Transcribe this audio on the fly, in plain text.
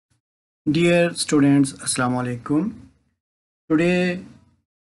Dear students, Assalamu alaikum. Today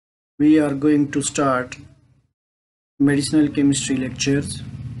we are going to start medicinal chemistry lectures.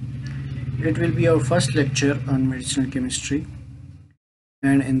 It will be our first lecture on medicinal chemistry,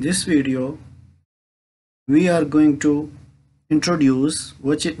 and in this video we are going to introduce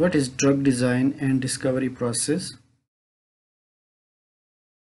what is drug design and discovery process.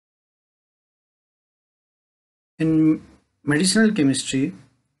 In medicinal chemistry,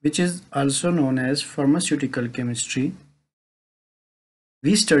 which is also known as pharmaceutical chemistry,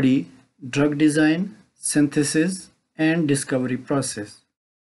 we study drug design, synthesis, and discovery process.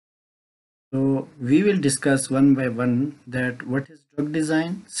 So we will discuss one by one that what is drug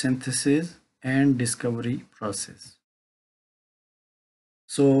design, synthesis, and discovery process.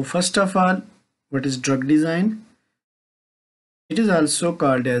 So first of all, what is drug design? It is also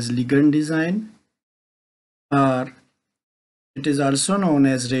called as ligand design, or it is also known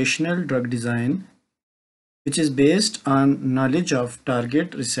as rational drug design, which is based on knowledge of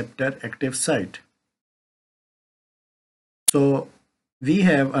target receptor active site. So we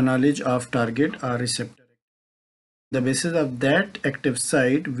have a knowledge of target or receptor. The basis of that active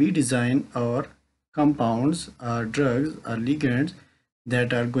site, we design our compounds or drugs or ligands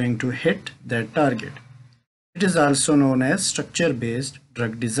that are going to hit that target. It is also known as structure-based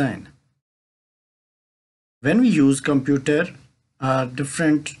drug design. When we use computer or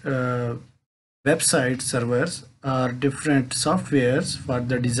different website servers or different softwares for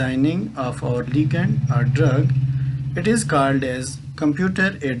the designing of our ligand or drug, it is called as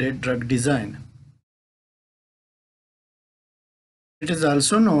computer-aided drug design. It is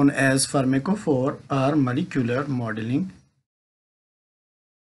also known as pharmacophore or molecular modeling.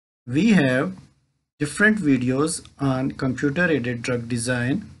 We have different videos on computer-aided drug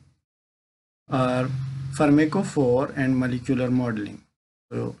design or pharmacophore and molecular modeling.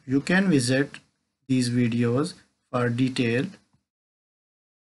 So you can visit these videos for detail.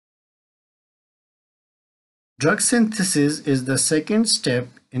 Drug synthesis is the second step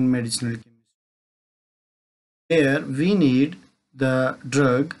in medicinal chemistry. Here we need the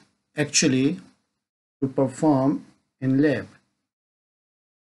drug actually to perform in lab.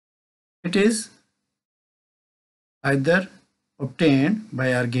 It is either obtained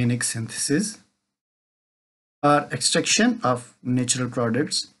by organic synthesis or extraction of natural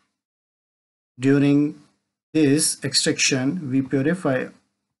products. During this extraction, we purify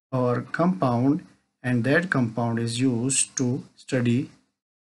our compound, and that compound is used to study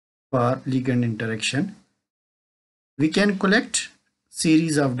for ligand interaction. We can collect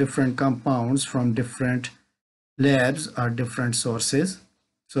series of different compounds from different labs or different sources.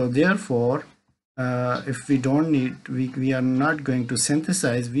 So therefore, if we don't need, we are not going to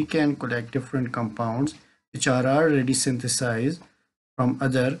synthesize, we can collect different compounds which are already synthesized from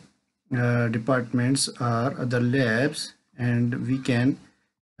other departments or other labs, and we can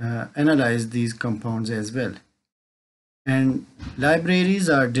analyze these compounds as well. And libraries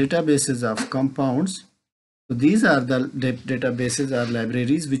are databases of compounds. So these are the databases or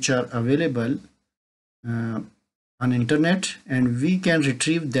libraries which are available on internet, and we can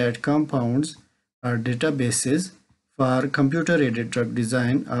retrieve that compounds or databases for computer-aided drug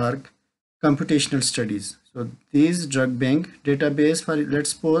design or computational studies. So these drug bank database, for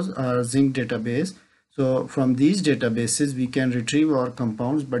let's suppose, are zinc database. So from these databases we can retrieve our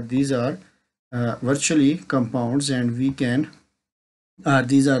compounds, but these are virtually compounds, and we can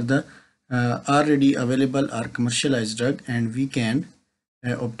these are the already available or commercialized drug, and we can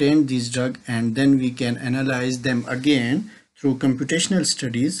obtain these drug, and then we can analyze them again through computational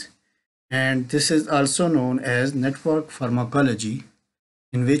studies. And this is also known as network pharmacology,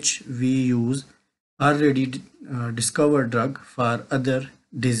 in which we use already discovered drug for other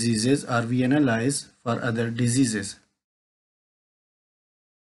diseases, or we analyze for other diseases.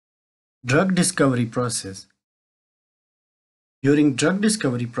 Drug discovery process. During drug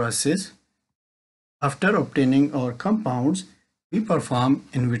discovery process, after obtaining our compounds, we perform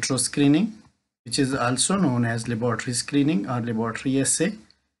in vitro screening, which is also known as laboratory screening or laboratory assay.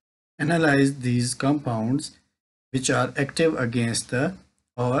 Analyze these compounds which are active against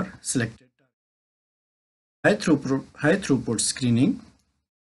our selected target. High throughput screening.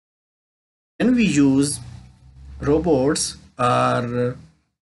 Then we use robots, or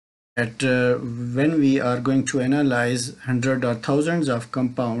when we are going to analyze hundreds or thousands of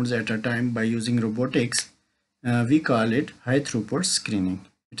compounds at a time by using robotics, we call it high throughput screening.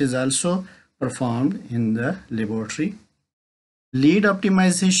 It is also performed in the laboratory. Lead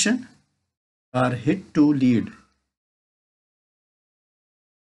optimization or hit to lead.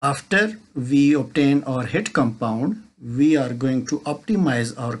 After we obtain our hit compound, we are going to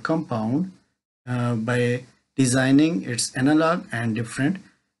optimize our compound by designing its analog and different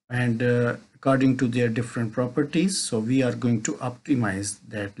and according to their different properties. So we are going to optimize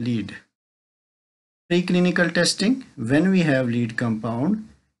that lead. Preclinical testing. When we have lead compound,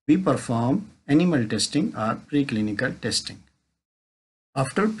 we perform animal testing or preclinical testing.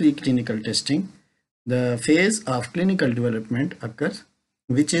 After preclinical testing, the phase of clinical development occurs,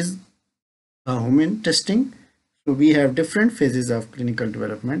 which is human testing. So we have different phases of clinical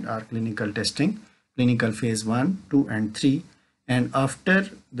development or clinical testing: clinical phase 1, 2 and 3. And after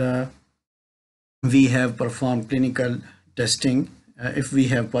we have performed clinical testing, if we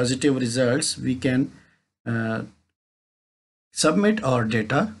have positive results, we can submit our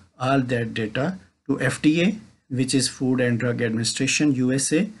data, all that data, to FDA, which is Food and Drug Administration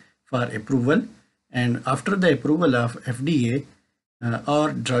USA, for approval. And after the approval of FDA,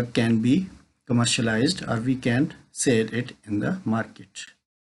 our drug can be commercialized, or we can sell it in the market.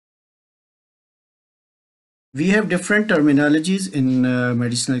 We have different terminologies in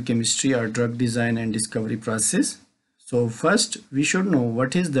medicinal chemistry or drug design and discovery process. So first, we should know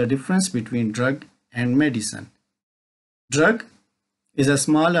what is the difference between drug and medicine. Drug is a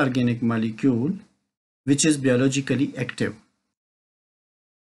small organic molecule which is biologically active.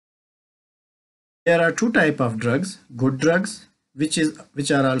 There are two types of drugs: good drugs, which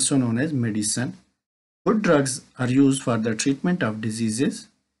are also known as medicine. Good drugs are used for the treatment of diseases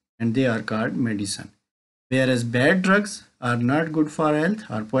and they are called medicine. Whereas bad drugs are not good for health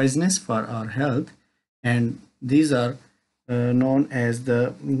or poisonous for our health, and these are known as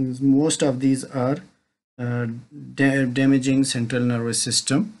most of these are damaging central nervous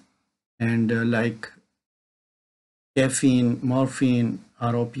system, and like caffeine, morphine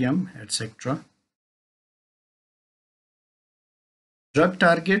or opium, etc. Drug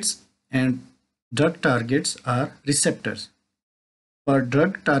targets are receptors. For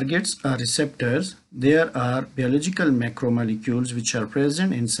drug targets or receptors, there are biological macromolecules which are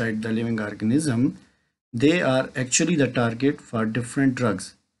present inside the living organism. They are actually the target for different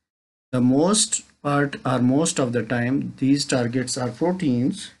drugs. The most part or most of the time, these targets are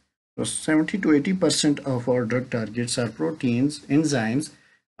proteins. So 70 to 80% of our drug targets are proteins, enzymes,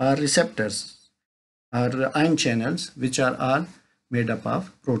 or receptors, or ion channels, which are all made up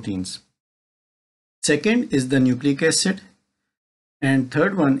of proteins. Second is the nucleic acid, and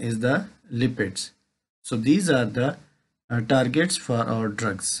third one is the lipids. So these are the targets for our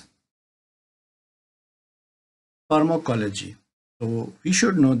drugs. Pharmacology. So we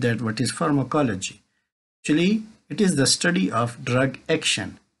should know that what is pharmacology. Actually, it is the study of drug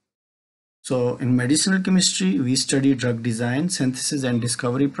action. So in medicinal chemistry, we study drug design, synthesis and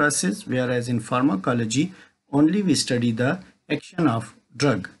discovery process, whereas in pharmacology, only we study the action of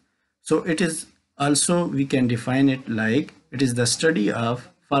drug. So it is also, we can define it like it is the study of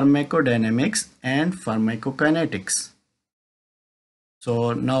pharmacodynamics and pharmacokinetics.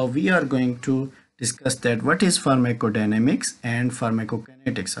 So now we are going to discuss that what is pharmacodynamics and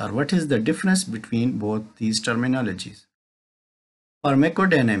pharmacokinetics, or what is the difference between both these terminologies.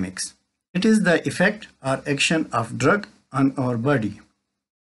 Pharmacodynamics. It is the effect or action of drug on our body.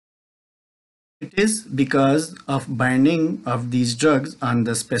 It is because of binding of these drugs on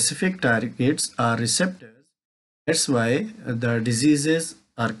the specific targets or receptors. That's why the diseases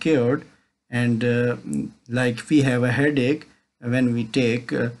are cured, and like we have a headache, when we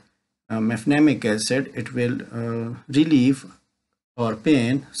take mefenamic acid, it will relieve our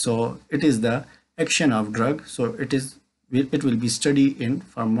pain. So it is the action of drug. So it will be studied in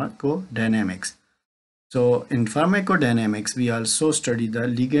pharmacodynamics. So in pharmacodynamics, we also study the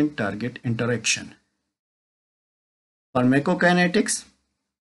ligand-target interaction. Pharmacokinetics.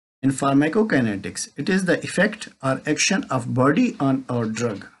 In pharmacokinetics, it is the effect or action of body on our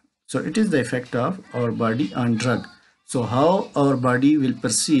drug. So it is the effect of our body on drug. So how our body will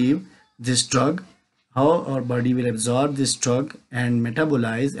perceive this drug, how our body will absorb this drug and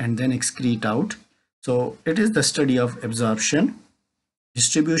metabolize and then excrete out. So it is the study of absorption,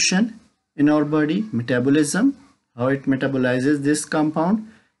 distribution in our body, metabolism, how it metabolizes this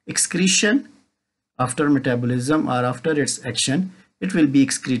compound, excretion after metabolism or after its action, it will be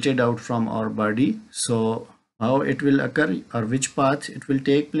excreted out from our body. So how it will occur or which path it will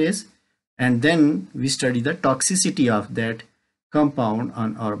take place, and then we study the toxicity of that compound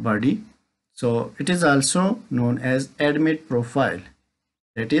on our body. So it is also known as ADMET profile,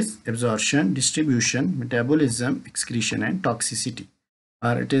 that is absorption, distribution, metabolism, excretion and toxicity,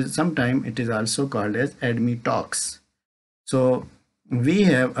 or it is sometimes it is also called as ADME tox. So we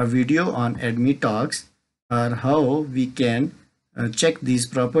have a video on ADME tox, or how we can check these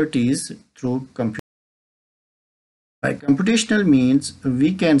properties through computer. By computational means,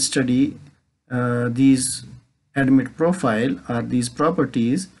 we can study these ADMET profile or these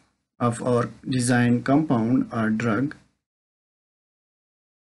properties of our designed compound or drug.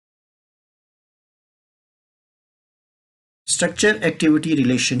 Structure activity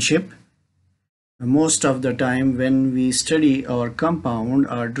relationship. Most of the time when we study our compound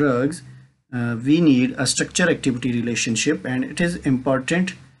or drugs, we need a structure activity relationship, and it is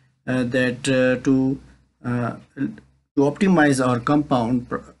important that uh, to optimize our compound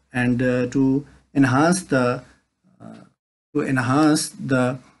and to enhance the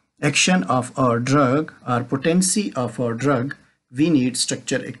action of our drug or potency of our drug, we need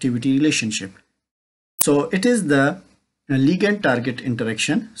structure activity relationship. So it is the ligand target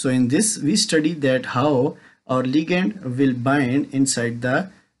interaction. So in this we study that how our ligand will bind inside the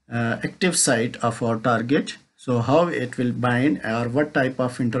active site of our target. So how it will bind, or what type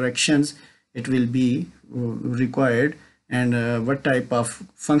of interactions it will be required, and what type of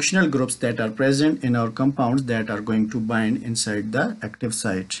functional groups that are present in our compounds that are going to bind inside the active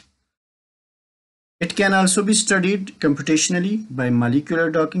site. It can also be studied computationally by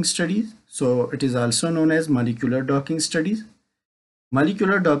molecular docking studies. So it is also known as molecular docking studies.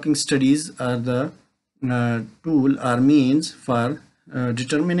 Molecular docking studies are the tool or means for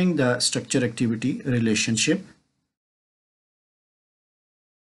determining the structure activity relationship.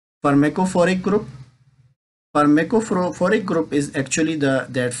 Pharmacophoric group. Pharmacophoric group is actually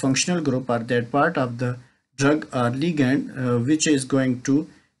that functional group or that part of the drug or ligand which is going to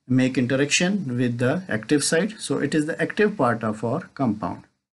make interaction with the active site. So it is the active part of our compound.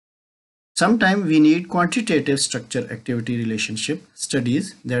 Sometimes we need quantitative structure activity relationship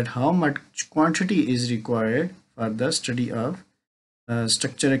studies, that how much quantity is required for the study of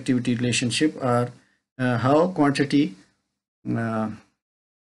structure activity relationship, or how quantity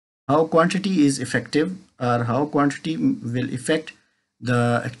is effective, or how quantity will affect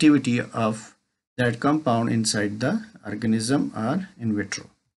the activity of that compound inside the organism or in vitro.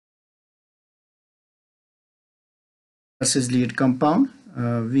 Versus lead compound,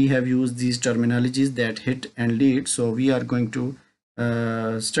 we have used these terminologies, that hit and lead. So we are going to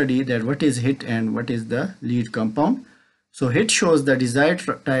study that what is hit and what is the lead compound. So hit shows the desired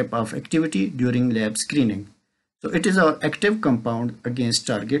type of activity during lab screening. So it is our active compound against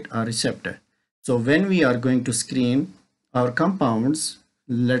target or receptor. So when we are going to screen our compounds,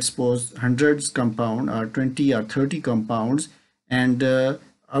 let's suppose hundreds compound or 20 or 30 compounds, and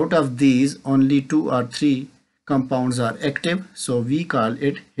out of these only 2 or 3 compounds are active, so we call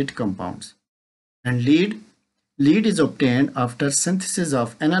it hit compounds. And lead is obtained after synthesis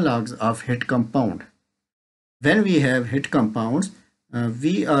of analogs of hit compound. When we have hit compounds,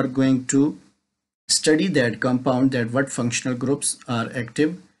 we are going to study that compound, that what functional groups are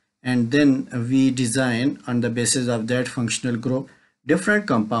active, and then we design on the basis of that functional group different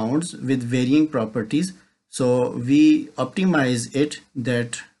compounds with varying properties. So we optimize it,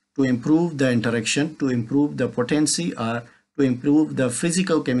 that to improve the interaction, to improve the potency, or to improve the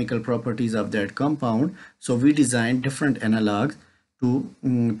physical chemical properties of that compound. So we design different analogs to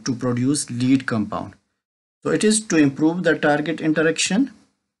produce lead compound. So it is to improve the target interaction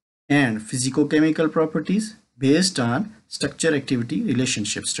and physicochemical properties based on structure activity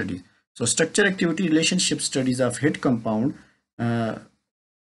relationship studies. So structure activity relationship studies of hit compound tells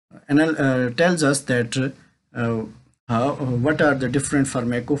us that what are the different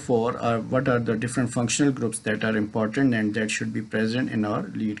pharmacophore, or what are the different functional groups that are important and that should be present in our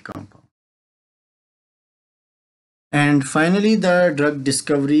lead compound. And finally, the drug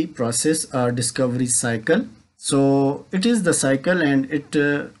discovery process or discovery cycle. So it is the cycle, and it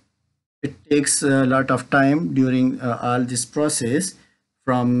takes a lot of time during all this process,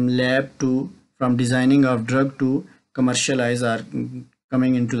 from designing of drug to commercialize or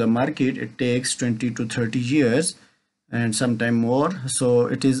coming into the market. It takes 20 to 30 years and sometime more. So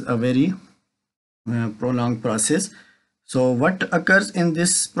it is a very prolonged process. So what occurs in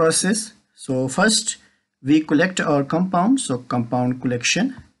this process? So first we collect our compound, so compound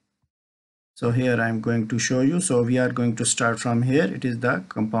collection. So here I am going to show you. So we are going to start from here. It is the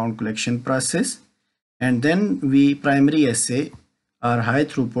compound collection process, and then we primary assay or high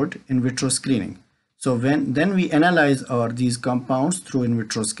throughput in vitro screening. So then we analyze these compounds through in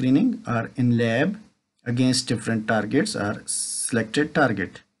vitro screening or in lab against different targets or selected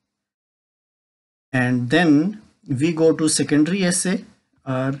target. And then we go to secondary assay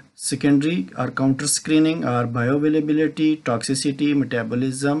or counter screening or bioavailability, toxicity,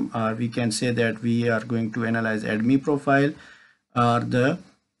 metabolism, or we can say that we are going to analyze ADME profile, or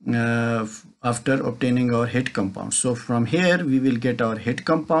after obtaining our hit compound. So from here we will get our hit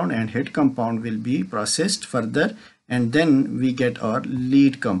compound, and hit compound will be processed further and then we get our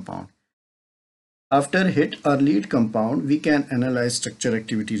lead compound. After hit our lead compound, we can analyze structure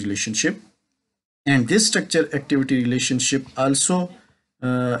activity relationship, and this structure activity relationship also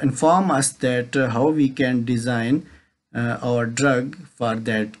inform us that how we can design our drug for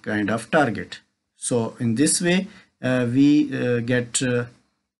that kind of target. So in this way we get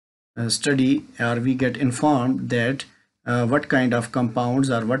study, or we get informed that what kind of compounds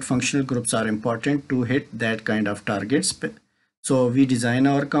or what functional groups are important to hit that kind of targets. So we design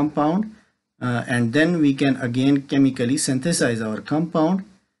our compound and then we can again chemically synthesize our compound,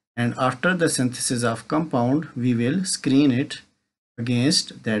 and after the synthesis of compound we will screen it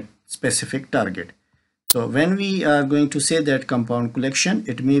against that specific target. So when we are going to say that compound collection,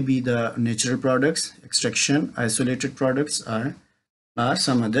 it may be the natural products, extraction, isolated products, or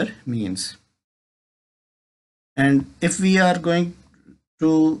some other means. And if we are going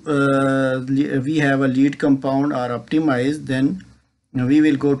to we have a lead compound or optimize, then we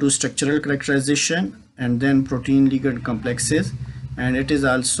will go to structural characterization and then protein ligand complexes, and it is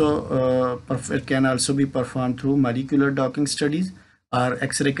also it can also be performed through molecular docking studies or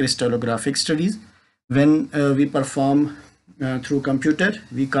X-ray crystallographic studies. When we perform through computer,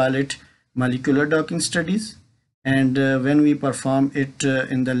 we call it molecular docking studies, and when we perform it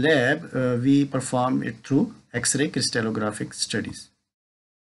in the lab, we perform it through X-ray crystallographic studies.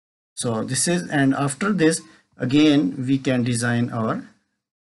 So this is, and after this again we can design our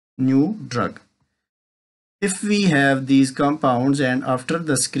new drug. If we have these compounds and after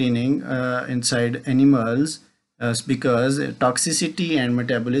the screening inside animals, because toxicity and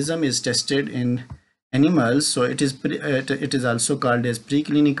metabolism is tested in animals, so it is also called as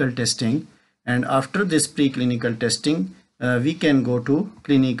preclinical testing, and after this preclinical testing we can go to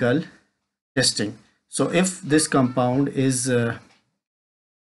clinical testing. So if this compound is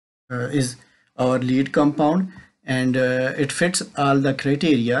our lead compound and it fits all the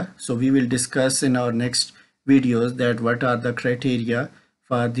criteria, so we will discuss in our next videos that what are the criteria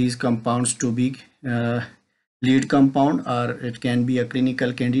for these compounds to be lead compound, or it can be a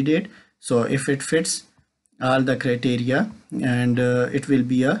clinical candidate. So if it fits all the criteria, and it will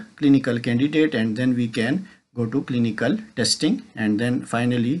be a clinical candidate, and then we can go to clinical testing and then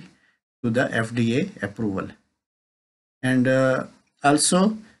finally to the FDA approval. And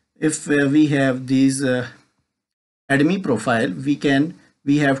also if we have these ADME profile,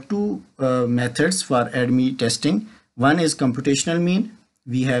 we have two methods for ADME testing. One is computational mean.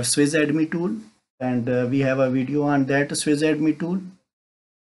 We have Swiss ADME tool, and we have a video on that Swiss ADME tool.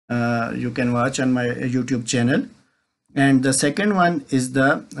 You can watch on my YouTube channel. And the second one is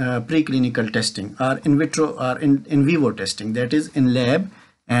the preclinical testing, or in vitro or in vivo testing, that is in lab,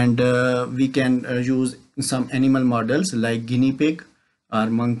 and we can use some animal models like guinea pig or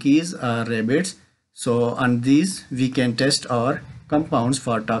monkeys or rabbits. So on these we can test our compounds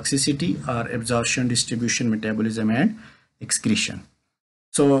for toxicity or absorption, distribution, metabolism, and excretion.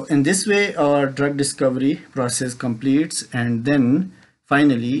 So in this way our drug discovery process completes, and then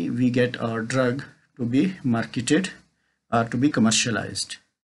finally we get our drug to be marketed or to be commercialized.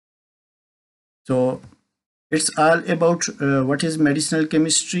 So it's all about what is medicinal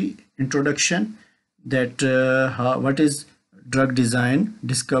chemistry introduction, that what is drug design,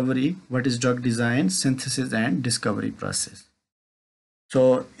 discovery, what is drug design, synthesis, and discovery process.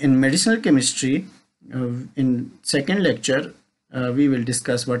 So in medicinal chemistry, in second lecture we will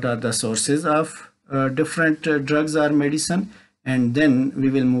discuss what are the sources of different drugs or medicine, and then we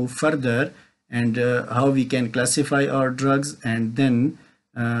will move further and how we can classify our drugs, and then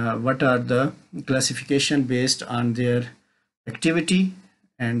what are the classification based on their activity,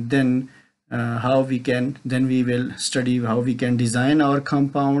 and then how we can, then we will study how we can design our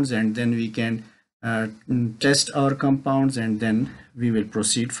compounds, and then we can test our compounds, and then we will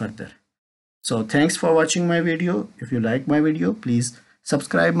proceed further. So thanks for watching my video. If you like my video, please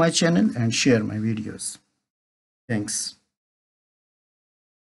subscribe my channel and share my videos. Thanks.